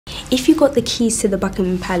If you got the keys to the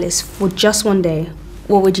Buckingham Palace for just one day,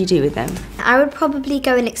 what would you do with them? I would probably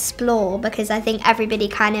go and explore, because I think everybody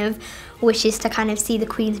kind of wishes to kind of see the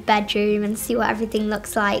Queen's bedroom and see what everything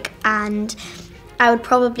looks like. And I would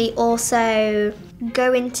probably also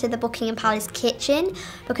go into the Buckingham Palace kitchen,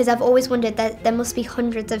 because I've always wondered that there must be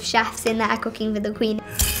hundreds of chefs in there cooking for the Queen.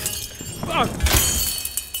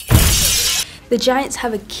 The giants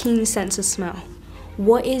have a keen sense of smell.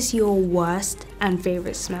 What is your worst and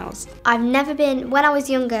favourite smells? When I was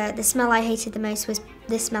younger, the smell I hated the most was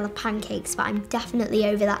the smell of pancakes, but I'm definitely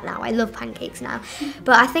over that now. I love pancakes now.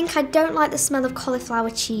 But I think I don't like the smell of cauliflower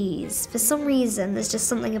cheese. For some reason, there's just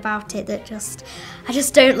something about it that I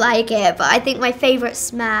just don't like it. But I think my favourite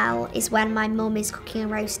smell is when my mum is cooking a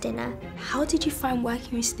roast dinner. How did you find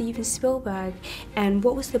working with Steven Spielberg, and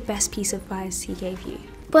what was the best piece of advice he gave you?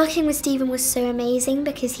 Working with Steven was so amazing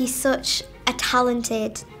because he's such a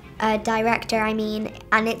talented director,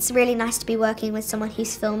 and it's really nice to be working with someone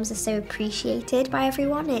whose films are so appreciated by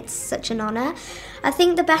everyone. It's such an honour. I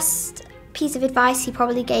think the best piece of advice he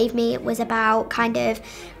probably gave me was about kind of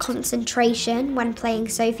concentration when playing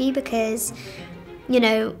Sophie, because, you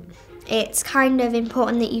know, it's kind of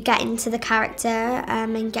important that you get into the character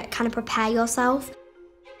and kind of prepare yourself.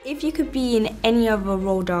 If you could be in any other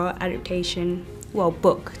Roald Dahl adaptation, well,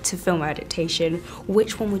 book to film adaptation,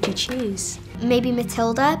 which one would you choose? Maybe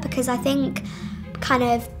Matilda, because I think kind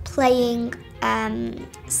of playing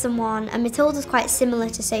someone, and Matilda's quite similar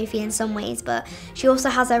to Sophie in some ways, but she also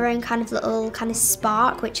has her own kind of little kind of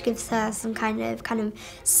spark, which gives her some kind of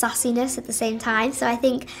sassiness at the same time. So I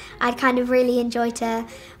think I'd kind of really enjoy to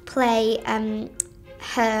play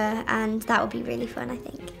her, and that would be really fun, I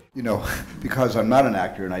think. You know, because I'm not an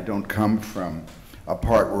actor and I don't come from a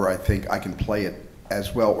part where I think I can play it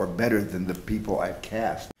as well or better than the people I've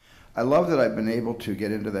cast. I love that I've been able to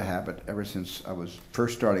get into the habit, ever since I was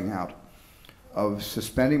first starting out, of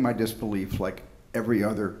suspending my disbelief like every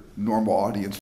other normal audience